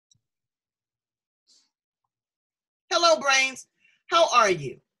Hello, Brains. How are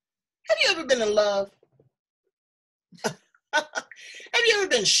you? Have you ever been in love? Have you ever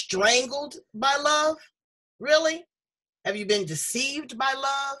been strangled by love? Really? Have you been deceived by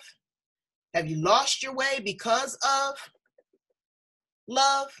love? Have you lost your way because of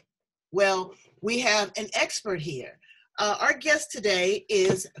love? Well, we have an expert here. Our guest today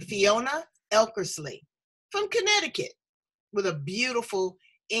is Fiona Eckersley from Connecticut with a beautiful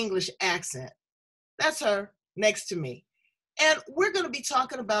English accent. That's her next to me. And we're going to be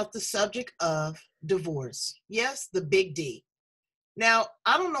talking about the subject of divorce. Yes, the big D. Now,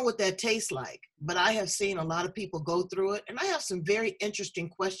 I don't know what that tastes like, but I have seen a lot of people go through it, and I have some very interesting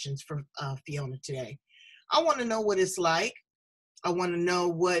questions for Fiona today. I want to know what it's like. I want to know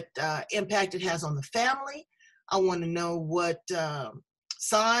what impact it has on the family. I want to know what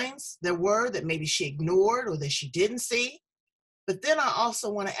signs there were that maybe she ignored or that she didn't see. But then I also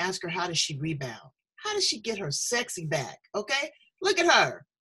want to ask her, how does she rebound? How does she get her sexy back? Okay, look at her.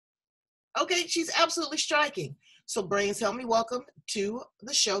 Okay, she's absolutely striking. So Brains, help me welcome to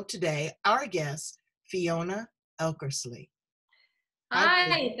the show today, our guest, Fiona Eckersley.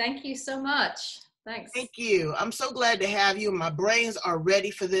 Hi, thank you so much. Thanks. Thank you. I'm so glad to have you. My brains are ready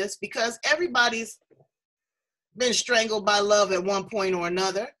for this because everybody's been strangled by love at one point or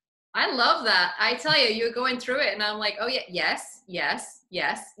another. I love that. I tell you, you're going through it and I'm like, oh yeah, yes, yes,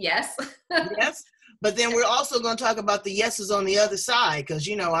 yes, yes. Yes. But then we're also going to talk about the yeses on the other side because,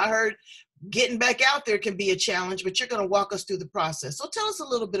 you know, I heard getting back out there can be a challenge, but you're going to walk us through the process. So tell us a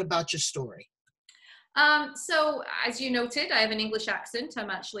little bit about your story. So as you noted, I have an English accent.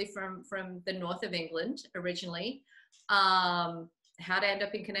 I'm actually from the north of England originally. How'd I end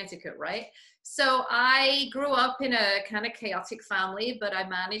up in Connecticut, right? So I grew up in a kind of chaotic family, but I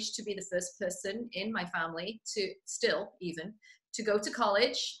managed to be the first person in my family to go to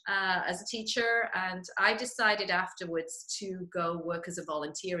college as a teacher. And I decided afterwards to go work as a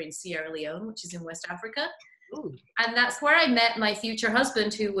volunteer in Sierra Leone, which is in West Africa. Ooh. And that's where I met my future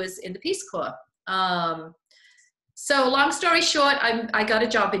husband, who was in the Peace Corps. So long story short, I got a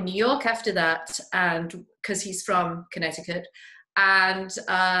job in New York after that, and because he's from Connecticut. And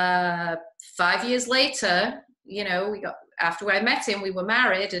 5 years later, you know, after I met him, we were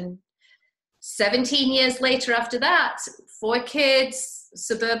married, and 17 years later after that, 4 kids,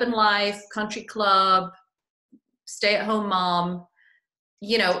 suburban life, country club, stay-at-home mom,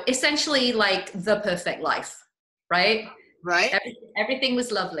 you know, essentially like the perfect life, right? Right. Everything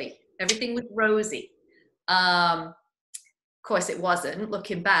was lovely. Everything was rosy. Of course, it wasn't,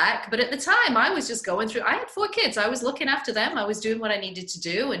 looking back. But at the time, I was just going through. I had 4 kids. I was looking after them. I was doing what I needed to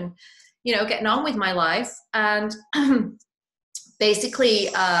do, and you know, getting on with my life. And basically,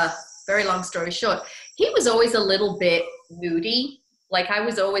 very long story short, he was always a little bit moody. Like I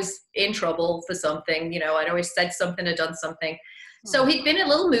was always in trouble for something. You know, I'd always said something or done something. So he'd been a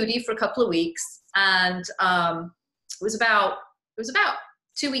little moody for a couple of weeks, and it was about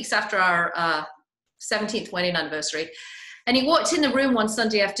 2 weeks after our 17th wedding anniversary. And he walked in the room one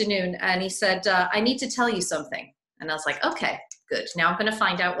Sunday afternoon and he said, I need to tell you something. And I was like, okay, good. Now I'm going to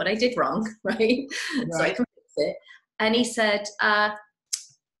find out what I did wrong, right? So I can fix it. And he said,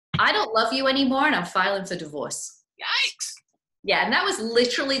 I don't love you anymore and I'm filing for divorce. Yikes. Yeah, and that was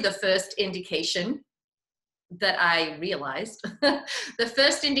literally the first indication that I realized. The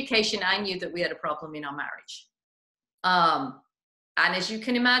first indication I knew that we had a problem in our marriage. And as you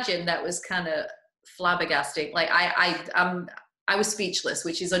can imagine, that was kind of flabbergasting. Like I was speechless,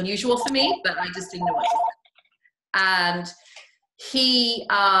 which is unusual for me, but I just didn't know what to say. And he,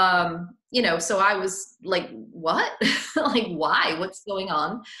 you know, so I was like, what? Like, why? What's going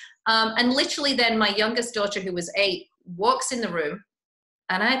on? And literally then my youngest daughter, who was 8, walks in the room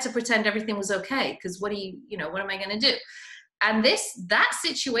and I had to pretend everything was okay. Because what am I going to do? And that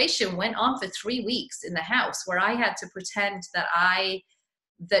situation went on for 3 weeks in the house, where I had to pretend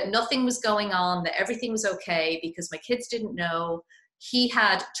that nothing was going on, that everything was okay, because my kids didn't know. He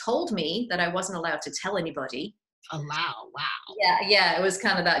had told me that I wasn't allowed to tell anybody. Oh, wow. Yeah, it was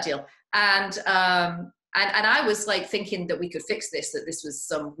kind of that deal. And I was like thinking that we could fix this, that this was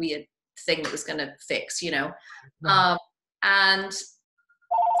some weird thing that was going to fix, you know. Right. And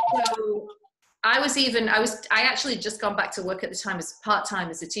so I actually just gone back to work at the time as part-time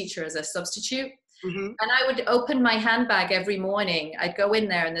as a teacher, as a substitute. Mm-hmm. And I would open my handbag every morning. I'd go in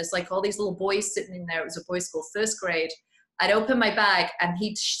there and there's like all these little boys sitting in there. It was a boys' school, 1st grade. I'd open my bag and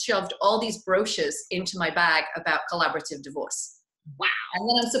he'd shoved all these brochures into my bag about collaborative divorce. Wow. And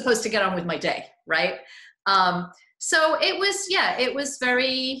then I'm supposed to get on with my day, right? So it was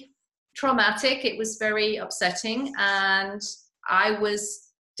very traumatic. It was very upsetting. And I was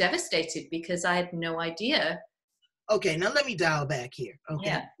devastated because I had no idea Okay, now let me dial back here. Okay,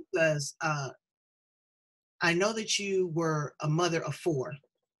 Yeah. because I know that you were a mother of 4.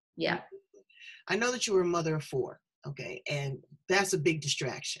 Yeah. I know that you were a mother of 4. Okay, and that's a big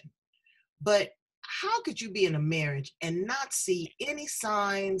distraction. But how could you be in a marriage and not see any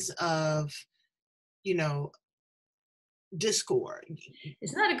signs of, you know, discord?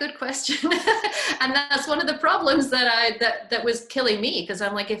 Isn't that a good question? And that's one of the problems that was killing me, because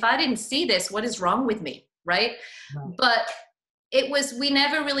I'm like, if I didn't see this, what is wrong with me, right? Right. But we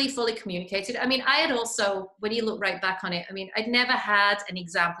never really fully communicated. I mean, I had also, when you look right back on it, I mean, I'd never had an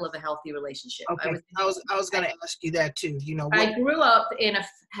example of a healthy relationship. Okay, I was going to ask you that too. You know, I grew up in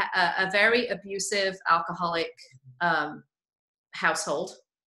a very abusive, alcoholic household.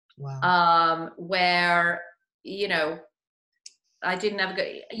 Wow. Where, you know, I didn't have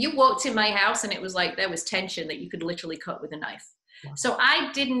you walked in my house and it was like there was tension that you could literally cut with a knife. Wow. So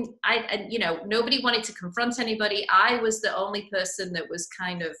you know, nobody wanted to confront anybody. I was the only person that was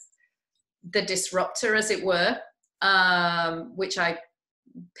kind of the disruptor, as it were, which I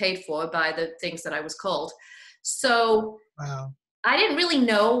paid for by the things that I was called. So wow. I didn't really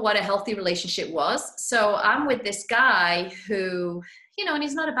know what a healthy relationship was. So I'm with this guy who, you know, and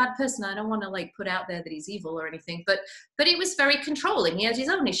he's not a bad person. I don't want to like put out there that he's evil or anything, but he was very controlling. He had his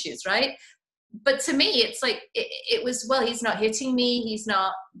own issues, right? But to me, it's like, it was, well, he's not hitting me. He's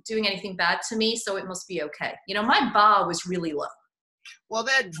not doing anything bad to me. So it must be okay. You know, my bar was really low. Well,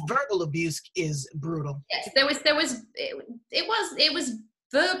 that verbal abuse is brutal. Yes, it was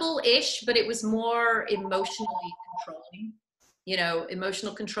verbal-ish, but it was more emotionally controlling. You know,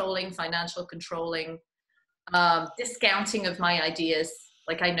 emotional controlling, financial controlling, discounting of my ideas,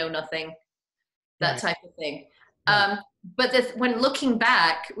 like I know nothing, that type of thing. Right. But when looking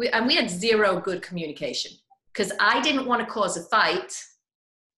back, we had zero good communication, because I didn't want to cause a fight,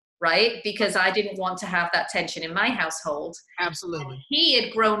 right? Because I didn't want to have that tension in my household. Absolutely. He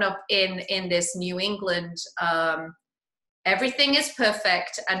had grown up in this New England, everything is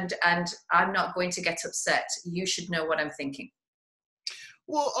perfect, and I'm not going to get upset. You should know what I'm thinking.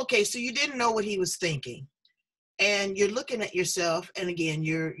 Well, okay, so you didn't know what he was thinking, and you're looking at yourself, and again,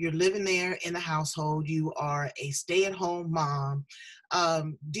 you're living there in the household. You are a stay-at-home mom.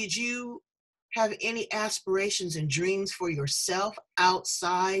 Did you have any aspirations and dreams for yourself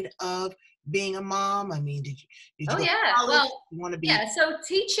outside of being a mom? I mean, did you oh go yeah to college? Well, you want to be? Yeah, so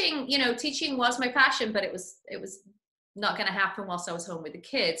teaching, you know, teaching was my passion, but it was not going to happen whilst I was home with the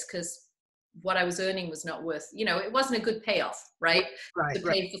kids, because what I was earning was not worth, you know, it wasn't a good payoff, right? To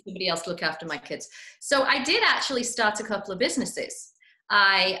pay for somebody else to look after my kids. So I did actually start a couple of businesses.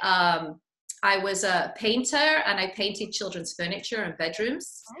 I was a painter, and I painted children's furniture and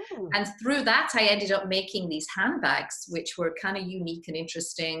bedrooms. Oh. And through that, I ended up making these handbags, which were kind of unique and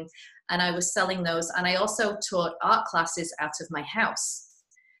interesting. And I was selling those. And I also taught art classes out of my house.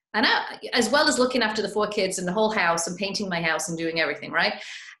 And as well as looking after the 4 kids and the whole house and painting my house and doing everything, right?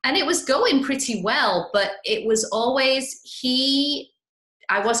 And it was going pretty well, but it was always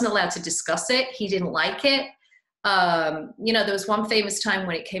I wasn't allowed to discuss it. He didn't like it. You know, there was one famous time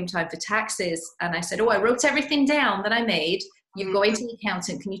when it came time for taxes, and I said, oh, I wrote everything down that I made. You're going to the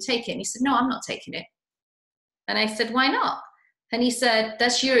accountant. Can you take it? And he said, no, I'm not taking it. And I said, why not? And he said,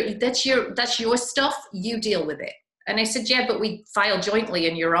 that's your stuff. You deal with it. And I said, yeah, but we file jointly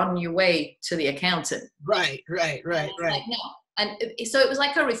and you're on your way to the accountant. Right. Like, no. And so it was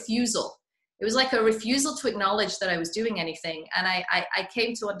like a refusal. It was like a refusal to acknowledge that I was doing anything. And I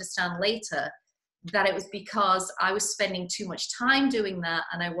came to understand later that it was because I was spending too much time doing that,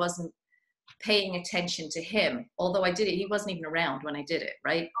 and I wasn't paying attention to him. Although I did it, he wasn't even around when I did it,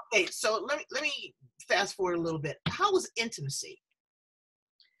 right? Okay, so let me fast forward a little bit. How was intimacy?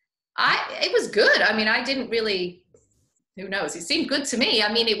 It was good. I mean, I didn't really, who knows? It seemed good to me.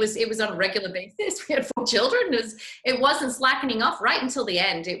 I mean, it was on a regular basis. We had 4 children. It wasn't slackening off right until the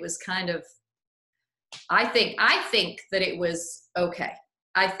end. It was kind of, I think that it was okay.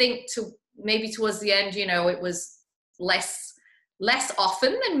 I think maybe towards the end, you know, it was less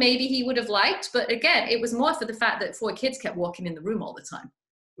often than maybe he would have liked. But again, it was more for the fact that 4 kids kept walking in the room all the time.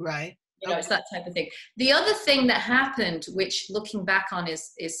 Right. You know, it's that type of thing. The other thing that happened, which looking back on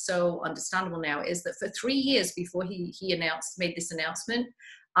is so understandable now, is that for 3 years before he made this announcement,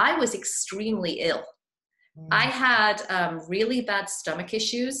 I was extremely ill. I had really bad stomach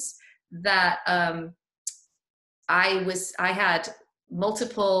issues that I had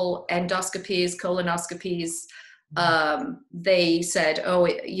multiple endoscopies, colonoscopies. They said, oh,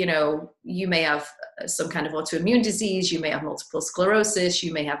 you know, you may have some kind of autoimmune disease, you may have multiple sclerosis,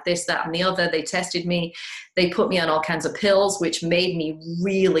 you may have this, that, and the other. They tested me. They put me on all kinds of pills, which made me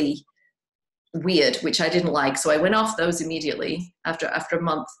really weird, which I didn't like. So I went off those immediately after a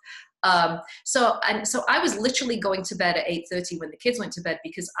month. So I was literally going to bed at 8:30 when the kids went to bed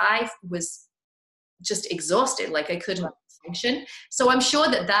because I was just exhausted, like I couldn't function. So I'm sure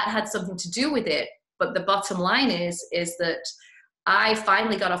that had something to do with it. But the bottom line is that I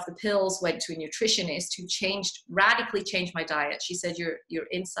finally got off the pills, went to a nutritionist who radically changed my diet. She said, your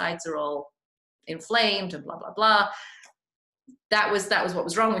insides are all inflamed and blah, blah, blah. That was what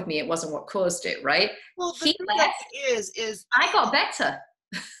was wrong with me. It wasn't what caused it, right? Well, the thing is I got better.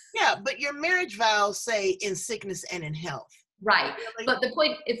 Yeah, but your marriage vows say in sickness and in health. Right. Really? But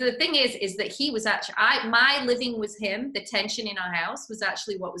the thing is that he was actually, my living with him, the tension in our house was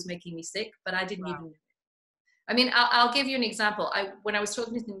actually what was making me sick, but I didn't even. I mean, I'll give you an example. When I was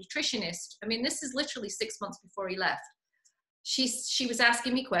talking to the nutritionist, I mean, this is literally 6 months before he left. She was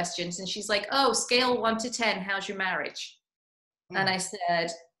asking me questions and she's like, oh, scale 1 to 10, how's your marriage? And I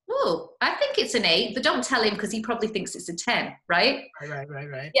said, oh, I think it's an 8, but don't tell him because he probably thinks it's a 10, right?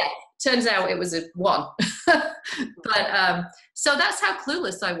 Right. Yeah, turns out it was a 1. But so that's how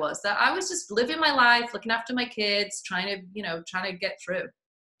clueless I was, that I was just living my life, looking after my kids, trying to get through.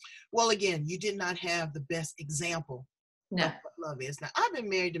 Well, again, you did not have the best example of what love is. Now, I've been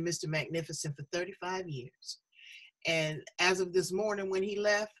married to Mr. Magnificent for 35 years. And as of this morning when he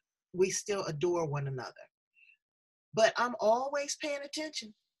left, we still adore one another. But I'm always paying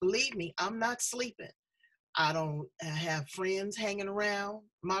attention. Believe me, I'm not sleeping. I don't have friends hanging around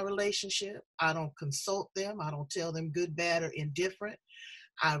my relationship. I don't consult them. I don't tell them good, bad, or indifferent.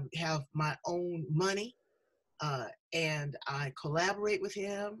 I have my own money. And I collaborate with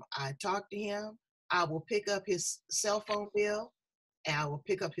him. I talk to him. I will pick up his cell phone bill, and I will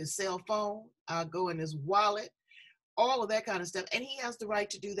pick up his cell phone. I'll go in his wallet, all of that kind of stuff. And he has the right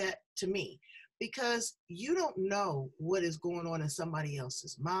to do that to me because you don't know what is going on in somebody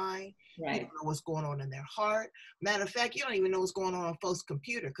else's mind. Right. You don't know what's going on in their heart. Matter of fact, you don't even know what's going on folks'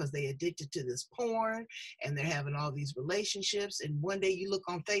 computer because they're addicted to this porn and they're having all these relationships. And one day you look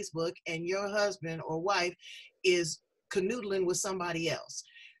on Facebook and your husband or wife is canoodling with somebody else.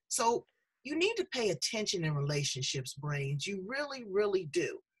 So you need to pay attention in relationships, brains. You really, really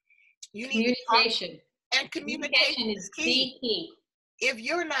do. You need communication. And communication is key. If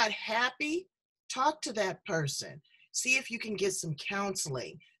you're not happy, talk to that person. See if you can get some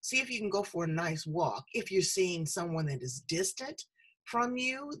counseling. See if you can go for a nice walk. If you're seeing someone that is distant from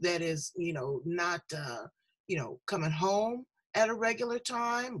you, that is, not, coming home at a regular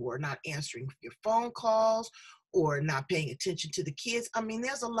time or not answering your phone calls or not paying attention to the kids. I mean,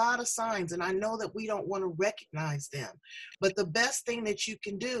 there's a lot of signs, and I know that we don't want to recognize them. But the best thing that you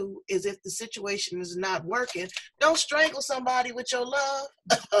can do is if the situation is not working, don't strangle somebody with your love,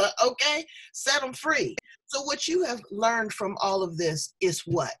 okay? Set them free. So what you have learned from all of this is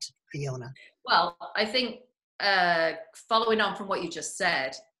what, Fiona? Well, I think following on from what you just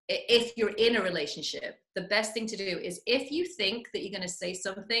said, if you're in a relationship, the best thing to do is if you think that you're going to say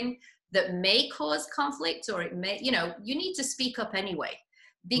something that may cause conflict or it may, you need to speak up anyway,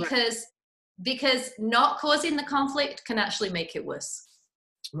 because not causing the conflict can actually make it worse.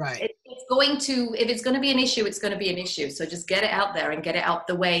 Right. If it's going to be an issue, it's going to be an issue. So just get it out there and get it out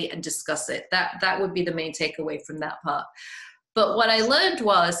the way and discuss it. That would be the main takeaway from that part. But what I learned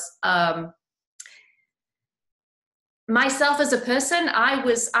was, myself as a person, I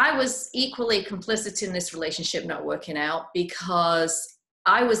was equally complicit in this relationship not working out because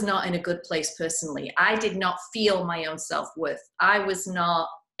I was not in a good place personally. I did not feel my own self-worth. I was not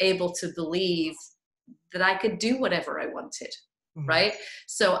able to believe that I could do whatever I wanted, right?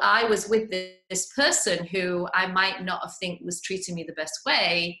 So I was with this person who I might not have think was treating me the best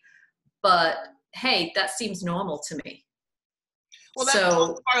way, but hey, that seems normal to me. Well,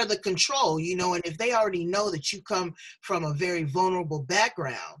 that's part of the control, and if they already know that you come from a very vulnerable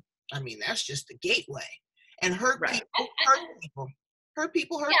background, I mean, that's just the gateway. And hurt people. Hurt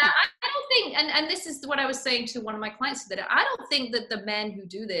people. I don't think, and this is what I was saying to one of my clients today, I don't think that the men who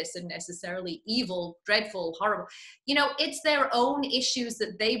do this are necessarily evil, dreadful, horrible. It's their own issues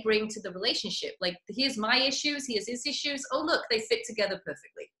that they bring to the relationship. Like, here's my issues, here's his issues. Oh, look, they fit together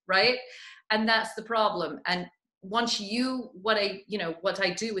perfectly, right? And that's the problem. And once what I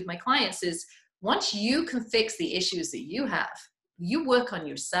do with my clients is once you can fix the issues that you have, you work on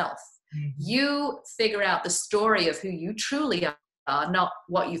yourself. Mm-hmm. You figure out the story of who you truly are, not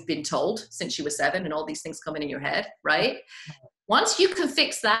what you've been told since you were 7 and all these things coming in your head, right? Once you can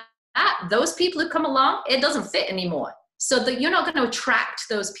fix that, those people who come along, it doesn't fit anymore. So that you're not going to attract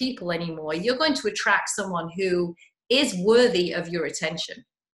those people anymore. You're going to attract someone who is worthy of your attention.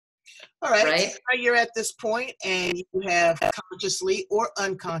 All right. right? So now you're at this point and you have consciously or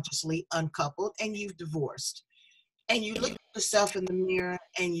unconsciously uncoupled and you've divorced. And you look at yourself in the mirror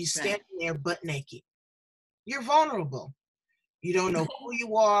and you Right. standing there butt naked. You're vulnerable. You don't know who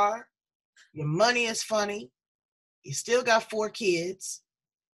you are. Your money is funny. You still got 4 kids.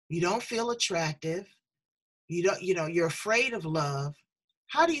 You don't feel attractive. You're afraid of love.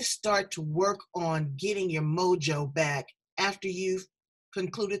 How do you start to work on getting your mojo back after you've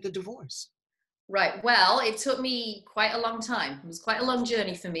concluded the divorce? Right. Well, it took me quite a long time. It was quite a long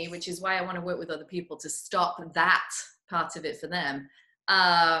journey for me, which is why I want to work with other people to stop that part of it for them.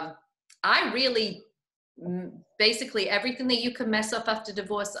 I really, basically everything that you can mess up after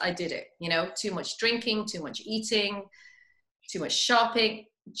divorce, I did it. You know, too much drinking, too much eating, too much shopping,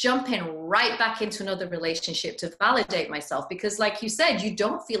 jumping right back into another relationship to validate myself. Because like you said, you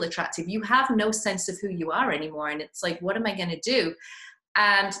don't feel attractive. You have no sense of who you are anymore. And it's like, what am I going to do?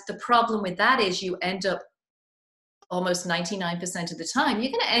 And the problem with that is you end up almost 99% of the time,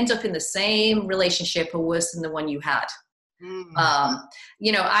 you're going to end up in the same relationship or worse than the one you had.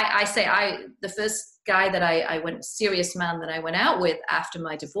 You know, I say the first guy that I went, serious man that I went out with after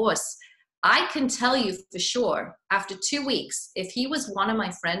my divorce, I can tell you for sure, after 2 weeks, if he was one of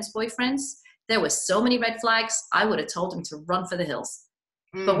my friends' boyfriends, there were so many red flags, I would have told him to run for the hills.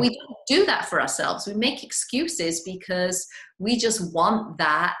 But we don't do that for ourselves. We make excuses because we just want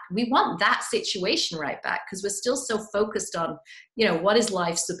that. We want that situation right back because we're still so focused on, you know, what is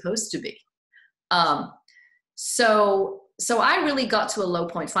life supposed to be? So I really got to a low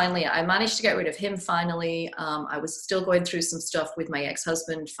point. Finally, I managed to get rid of him finally. I was still going through some stuff with my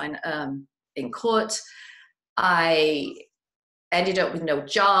ex-husband in court. I ended up with no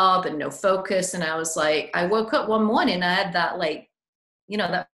job and no focus. And I was like, I woke up one morning, I had that like, you know,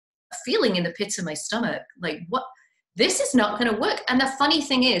 that feeling in the pit of my stomach, like, what, this is not going to work. And the funny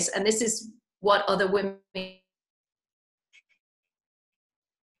thing is, and this is what other women,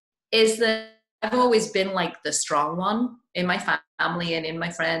 is that I've always been like the strong one in my family and in my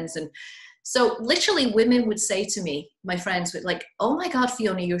friends. And so literally women would say to me, my friends would like, oh my God,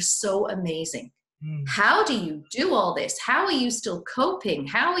 Fiona, you're so amazing. How do you do all this? How are you still coping?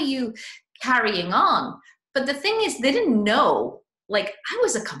 How are you carrying on? But the thing is, they didn't know, like, I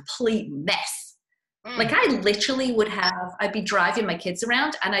was a complete mess. Like I literally I'd be driving my kids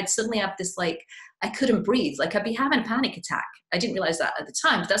around and I'd suddenly have this, like, I couldn't breathe. Like I'd be having a panic attack. I didn't realize that at the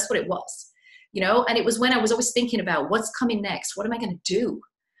time, but that's what it was, you know? And it was when I was always thinking about what's coming next. What am I going to do?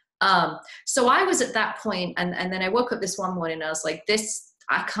 So I was at that point, and then I woke up this one morning and I was like,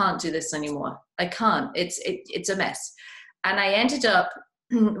 I can't do this anymore. I can't, it's a mess. And I ended up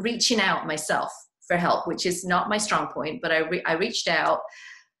reaching out myself for help, which is not my strong point, but I reached out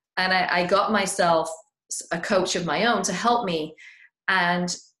and I got myself a coach of my own to help me.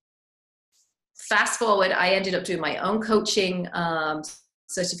 And fast forward, I ended up doing my own coaching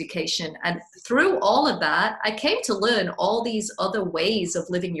certification. And through all of that, I came to learn all these other ways of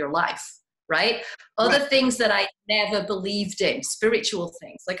living your life, right? Other things that I never believed in, spiritual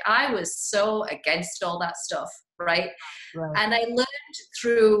things. Like I was so against all that stuff, right? And I learned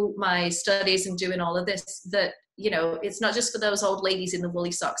through my studies and doing all of this that, you know, it's not just for those old ladies in the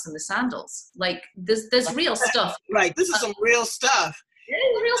woolly socks and the sandals. Like there's real stuff. Right. This is some real stuff. It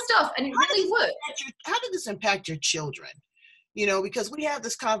is real stuff. And it really works. How did this impact your children? You know, because we have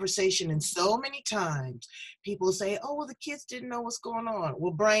this conversation and so many times people say, oh, well, the kids didn't know what's going on.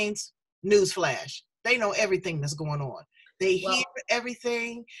 Well, brains, newsflash. They know everything that's going on. They hear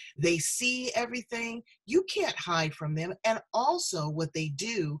everything. They see everything. You can't hide from them. And also what they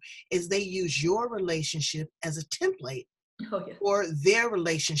do is they use your relationship as a template for their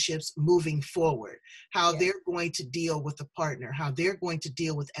relationships moving forward, how they're going to deal with a partner, how they're going to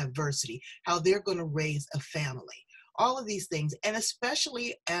deal with adversity, how they're going to raise a family, all of these things. And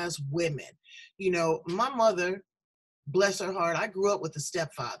especially as women, you know, my mother, bless her heart, I grew up with a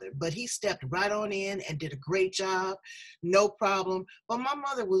stepfather, but he stepped right on in and did a great job, no problem. But my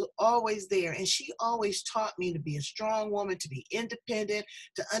mother was always there, and she always taught me to be a strong woman, to be independent,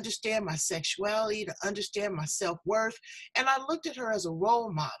 to understand my sexuality, to understand my self-worth. And I looked at her as a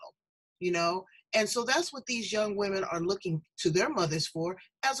role model, you know? And so that's what these young women are looking to their mothers for,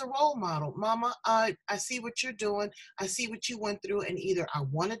 as a role model. Mama, I see what you're doing. I see what you went through, and either I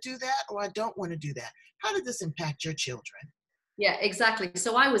want to do that or I don't want to do that. How did this impact your children? Yeah, exactly.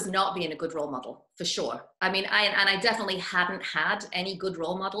 So I was not being a good role model, for sure. I mean, I definitely hadn't had any good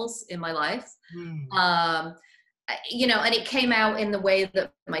role models in my life. You know, and it came out in the way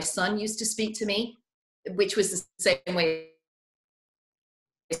that my son used to speak to me, which was the same way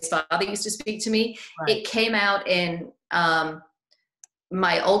his father used to speak to me. It came out in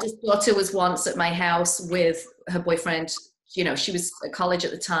My oldest daughter was once at my house with her boyfriend. You know, she was at college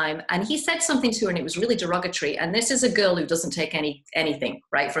at the time, and he said something to her and it was really derogatory. And this is a girl who doesn't take anything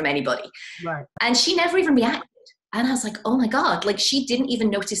right from anybody. Right. And she never even reacted. And I was like, oh my God, like she didn't even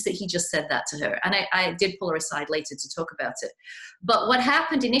notice that he just said that to her. And I did pull her aside later to talk about it. But what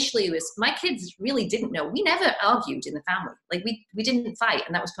happened initially was my kids really didn't know. We never argued in the family. Like we didn't fight.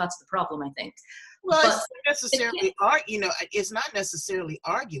 And that was part of the problem, I think. Well, But it's not necessarily it's not necessarily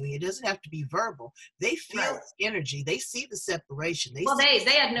arguing. It doesn't have to be verbal. They feel energy. They see the separation. They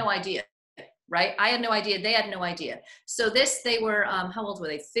had no idea. Right? I had no idea. They had no idea. So they were, how old were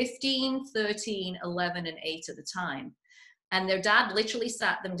they? 15, 13, 11, and 8 at the time. And their dad literally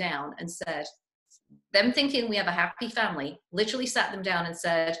sat them down and said, them thinking we have a happy family, literally sat them down and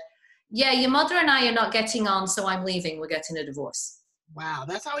said, yeah, your mother and I are not getting on, so I'm leaving. We're getting a divorce. Wow.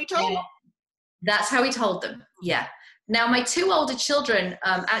 That's how he told them? That's how he told them. Yeah. Now, my 2 older children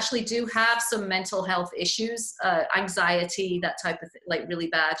actually do have some mental health issues, anxiety, that type of thing, like really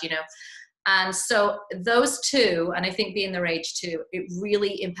bad, you know. And so those 2, and I think being their age too, it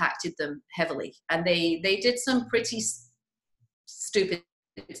really impacted them heavily. And they did some pretty stupid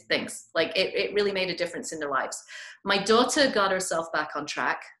things. Like it really made a difference in their lives. My daughter got herself back on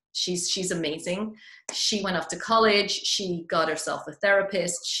track. She's amazing. She went off to college. She got herself a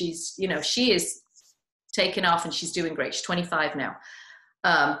therapist. She is taken off and she's doing great. She's 25 now.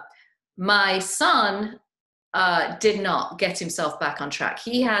 My son did not get himself back on track.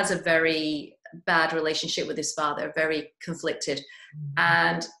 He has a very bad relationship with his father, very conflicted.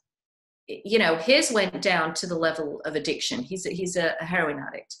 And, you know, his went down to the level of addiction. He's a heroin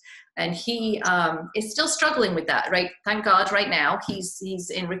addict. And he is still struggling with that, right? Thank God right now he's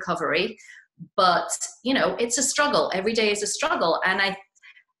in recovery. But, you know, it's a struggle. Every day is a struggle. And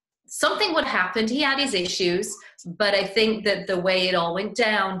something would happen. He had his issues, but I think that the way it all went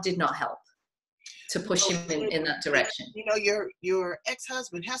down did not help to push him in that direction. You know, your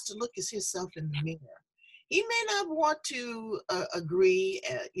ex-husband has to look at himself in the mirror. He may not want to agree,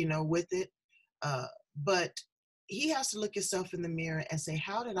 with it, but he has to look himself in the mirror and say,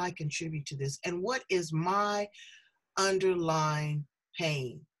 how did I contribute to this? And what is my underlying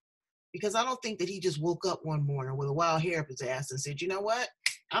pain? Because I don't think that he just woke up one morning with a wild hair up his ass and said, you know what?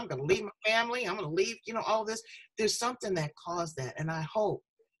 I'm going to leave my family. I'm going to leave, all this. There's something that caused that. And I hope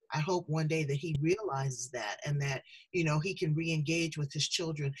one day that he realizes that and that, he can re-engage with his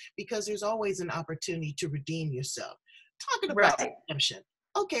children, because there's always an opportunity to redeem yourself. Talking about redemption.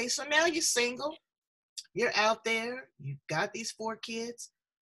 Okay, so now you're single. You're out there. You've got these 4 kids.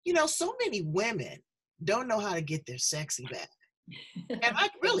 So many women don't know how to get their sexy back. And I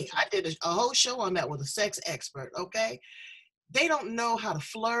did a whole show on that with a sex expert, okay? They don't know how to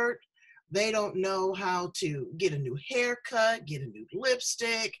flirt. They don't know how to get a new haircut, get a new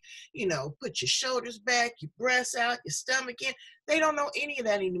lipstick, put your shoulders back, your breasts out, your stomach in. They don't know any of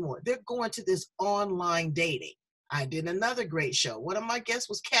that anymore. They're going to this online dating. I did another great show. One of my guests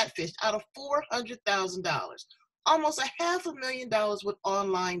was catfished out of $400,000, almost $500,000 with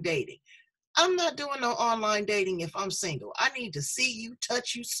online dating. I'm not doing no online dating if I'm single. I need to see you,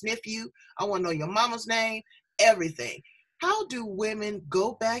 touch you, sniff you. I want to know your mama's name, everything. How do women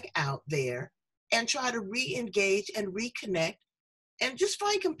go back out there and try to re-engage and reconnect and just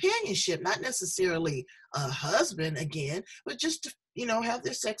find companionship, not necessarily a husband again, but just to, have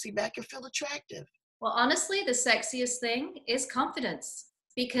their sexy back and feel attractive? Well, honestly, the sexiest thing is confidence.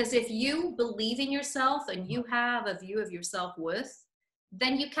 Because if you believe in yourself and you have a view of your self-worth,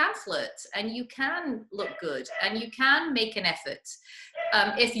 then you can flirt and you can look good and you can make an effort.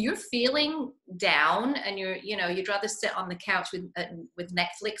 If you're feeling down and you'd rather sit on the couch with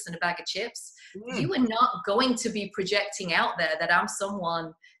Netflix and a bag of chips, you are not going to be projecting out there that I'm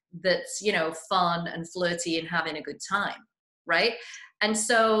someone that's, fun and flirty and having a good time, right? And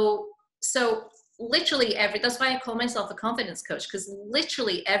so literally that's why I call myself a confidence coach, because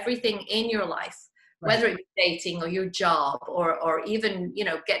literally everything in your life, whether it be dating or your job or even,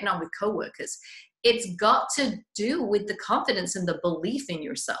 getting on with coworkers, it's got to do with the confidence and the belief in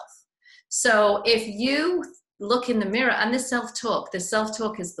yourself. So if you look in the mirror, and the self-talk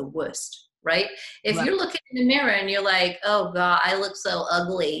is the worst, right? If you're looking in the mirror and you're like, oh God, I look so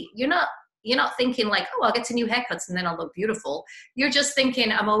ugly, you're not thinking like, oh, I'll get to new haircuts and then I'll look beautiful. You're just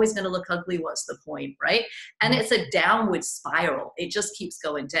thinking, I'm always going to look ugly. What's the point, right? And it's a downward spiral. It just keeps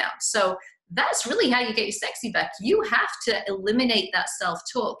going down. So that's really how you get your sexy back. You have to eliminate that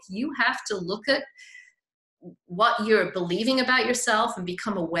self-talk. You have to look at what you're believing about yourself and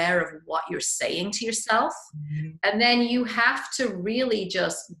become aware of what you're saying to yourself. And then you have to really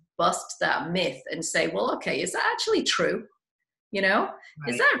just bust that myth and say, well, okay, is that actually true? You know,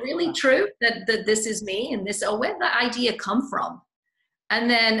 is Right. that really true that this is me and this, or where did that idea come from? And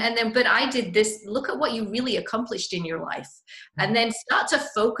then, but I did this, look at what you really accomplished in your life, and then start to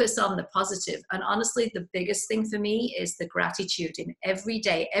focus on the positive. And honestly, the biggest thing for me is the gratitude in every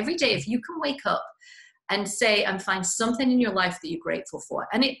day. Every day, if you can wake up and say, and find something in your life that you're grateful for.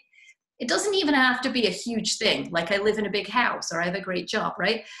 And it doesn't even have to be a huge thing. Like I live in a big house or I have a great job,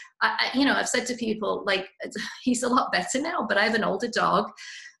 right? I've said to people, like, he's a lot better now, but I have an older dog.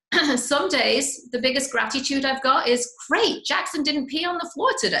 Some days the biggest gratitude I've got is, great, Jackson didn't pee on the floor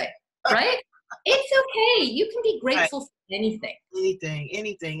today, right? It's okay. You can be Right. grateful for anything.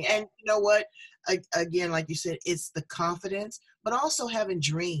 Anything. And you know what? Again, like you said, it's the confidence, but also having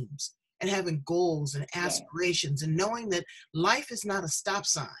dreams and having goals and aspirations, and knowing that life is not a stop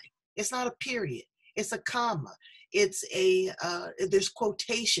sign. It's not a period. It's a comma. It's there's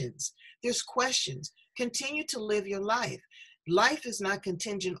quotations. There's questions. Continue to live your life. Life is not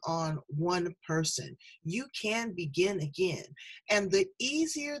contingent on one person. You can begin again. And the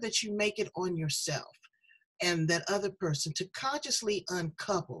easier that you make it on yourself and that other person to consciously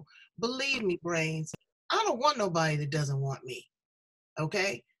uncouple, believe me, brains, I don't want nobody that doesn't want me.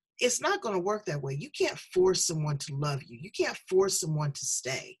 Okay? It's not going to work that way. You can't force someone to love you. You can't force someone to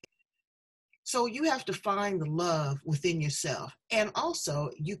stay. So you have to find the love within yourself. And also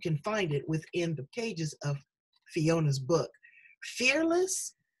you can find it within the pages of Fiona's book,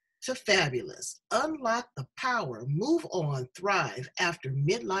 Fearless to Fabulous. Unlock the power, move on, thrive after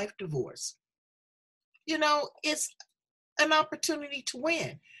midlife divorce. You know, it's an opportunity to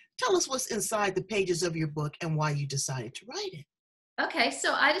win. Tell us what's inside the pages of your book and why you decided to write it. Okay,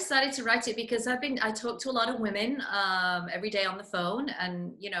 so I decided to write it because I talk to a lot of women every day on the phone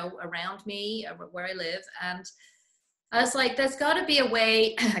and, around me, where I live. And I was like, there's got to be a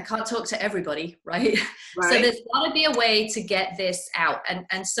way. I can't talk to everybody, right? So there's got to be a way to get this out.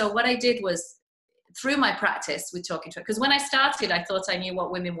 And so what I did was, through my practice with talking to her, because when I started, I thought I knew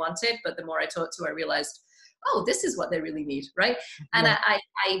what women wanted, but the more I talked to her, I realized, oh, this is what they really need, right? And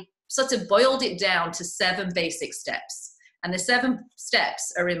I sort of boiled it down to 7 basic steps. And the 7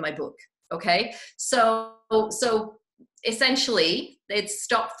 steps are in my book, okay? So essentially, it's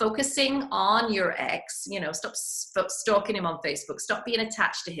stop focusing on your ex, stop stalking him on Facebook, stop being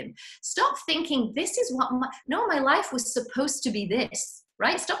attached to him, stop thinking this is what my life was supposed to be this,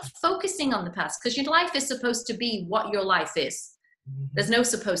 right? Stop focusing on the past, because your life is supposed to be what your life is. There's no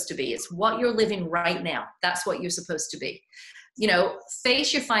supposed to be. It's what you're living right now. That's what you're supposed to be.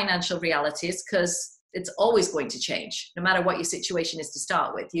 Face your financial realities, because it's always going to change. No matter what your situation is to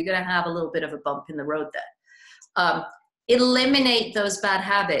start with, you're going to have a little bit of a bump in the road there. Eliminate those bad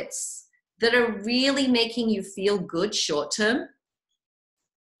habits that are really making you feel good short term,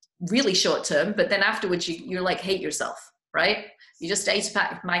 really short term, but then afterwards you're like, hate yourself, right? You just ate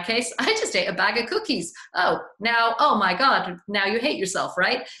in my case, I just ate a bag of cookies. Oh my God, now you hate yourself,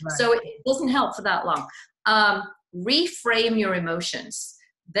 right? So it doesn't help for that long. Reframe your emotions.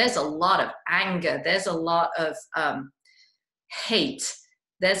 There's a lot of anger. There's a lot of hate.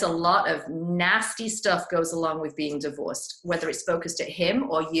 There's a lot of nasty stuff goes along with being divorced, whether it's focused at him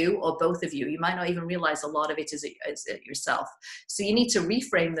or you or both of you. You might not even realize a lot of it is at yourself. So you need to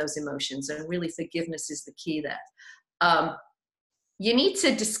reframe those emotions, and really forgiveness is the key there. You need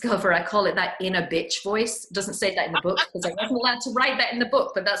to discover, I call it that inner bitch voice. It doesn't say that in the book because I wasn't allowed to write that in the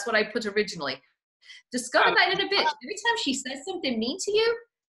book, but that's what I put originally. Discover that inner bitch. Every time she says something mean to you,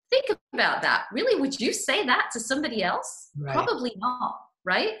 think about that. Really, would you say that to somebody else? Probably not.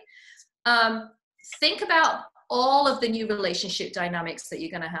 Right? Think about all of the new relationship dynamics that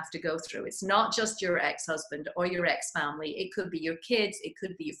you're going to have to go through. It's not just your ex-husband or your ex-family. It could be your kids. It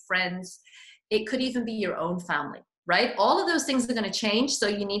could be your friends. It could even be your own family, right? All of those things are going to change. So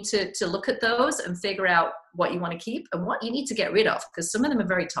you need to look at those and figure out what you want to keep and what you need to get rid of, because some of them are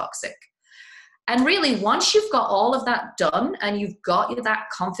very toxic. And really, once you've got all of that done and you've got that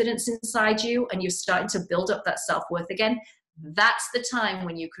confidence inside you and you're starting to build up that self-worth again, that's the time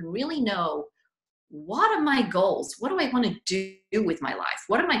when you can really know, what are my goals? What do I want to do with my life?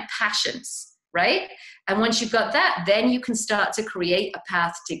 What are my passions, right? And once you've got that, then you can start to create a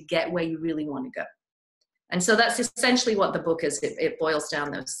path to get where you really want to go. And so that's essentially what the book is. It boils down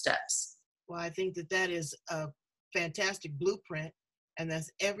those steps. Well, I think that is a fantastic blueprint, and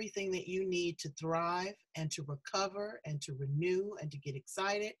that's everything that you need to thrive and to recover and to renew and to get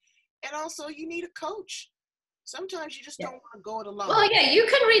excited. And also you need a coach. Sometimes you just don't want to go it alone. Well, yeah, you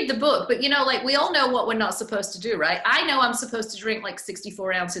can read the book, but like we all know what we're not supposed to do, right? I know I'm supposed to drink like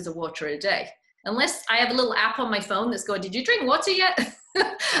 64 ounces of water a day. Unless I have a little app on my phone that's going, did you drink water yet?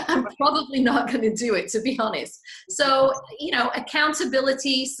 I'm probably not going to do it, to be honest. So, you know,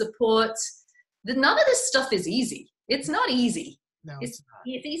 accountability, support, none of this stuff is easy. It's not easy. No, it's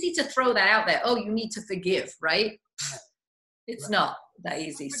easy to throw that out there. Oh, you need to forgive, right? It's not that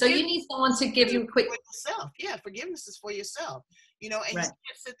easy. So you need someone to give you a quick... For yourself. Yeah, forgiveness is for yourself. You know, and you can't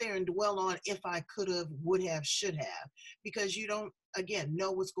sit there and dwell on if I could have, would have, should have, because you don't, again,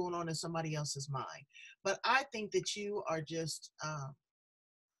 know what's going on in somebody else's mind. But I think that you are just,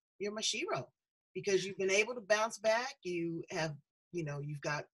 you're my shero, because you've been able to bounce back. You have, you know, you've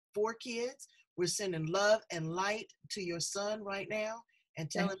got 4 kids. We're sending love and light to your son right now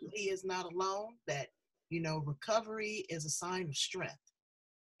and telling him he is not alone, that, you know, recovery is a sign of strength.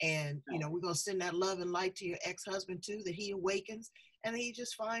 And, you know, we're going to send that love and light to your ex-husband too, that he awakens and he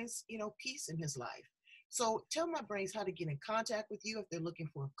just finds, you know, peace in his life. So tell my brains how to get in contact with you if they're looking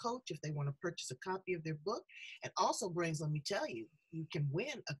for a coach, if they want to purchase a copy of their book. And also, brains, let me tell you, you can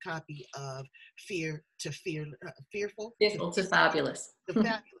win a copy of Fearful to Fabulous. The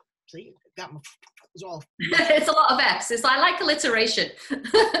Fabulous. See, got my, it's all. It's a lot of F's. I like alliteration.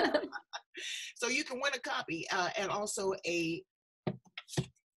 So you can win a copy and also a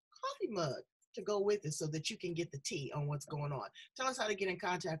coffee mug to go with it so that you can get the tea on what's going on. Tell us how to get in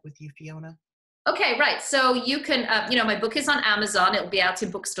contact with you, Fiona. Okay, right. So you can, you know, my book is on Amazon. It'll be out in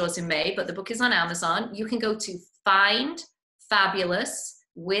bookstores in May, but the book is on Amazon. You can go to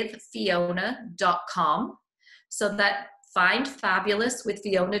findfabulouswithfiona.com. So that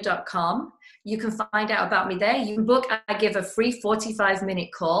findfabulouswithfiona.com. You can find out about me there. You can book. I give a free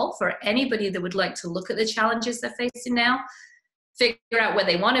 45-minute call for anybody that would like to look at the challenges they're facing now, figure out where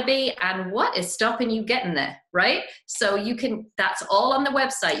they want to be and what is stopping you getting there, right? So you can, that's all on the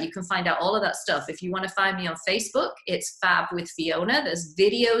website. You can find out all of that stuff. If you want to find me on Facebook, it's Fab with Fiona. There's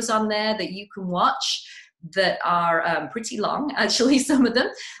videos on there that you can watch that are pretty long, actually, some of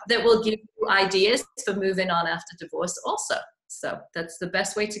them, that will give you ideas for moving on after divorce also. So that's the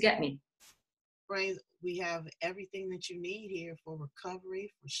best way to get me. Brains, we have everything that you need here for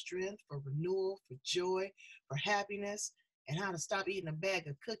recovery, for strength, for renewal, for joy, for happiness, and how to stop eating a bag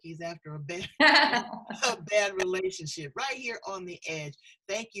of cookies after a bad relationship, right here on The Edge.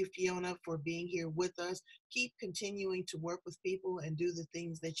 Thank you, Fiona, for being here with us. Keep continuing to work with people and do the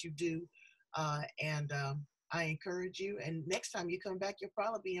things that you do. I encourage you. And next time you come back, you'll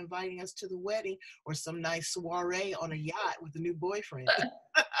probably be inviting us to the wedding or some nice soiree on a yacht with a new boyfriend.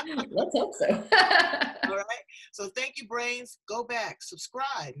 Let's hope so. All right. So thank you, brains. Go back,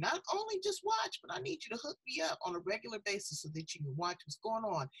 subscribe. Not only just watch, but I need you to hook me up on a regular basis so that you can watch what's going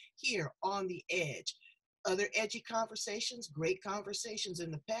on here on The Edge. Other edgy conversations, great conversations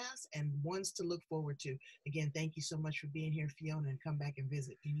in the past, and ones to look forward to. Again, thank you so much for being here, Fiona, and come back and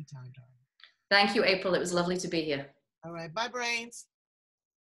visit anytime, darling. Thank you, April. It was lovely to be here. All right. Bye, brains.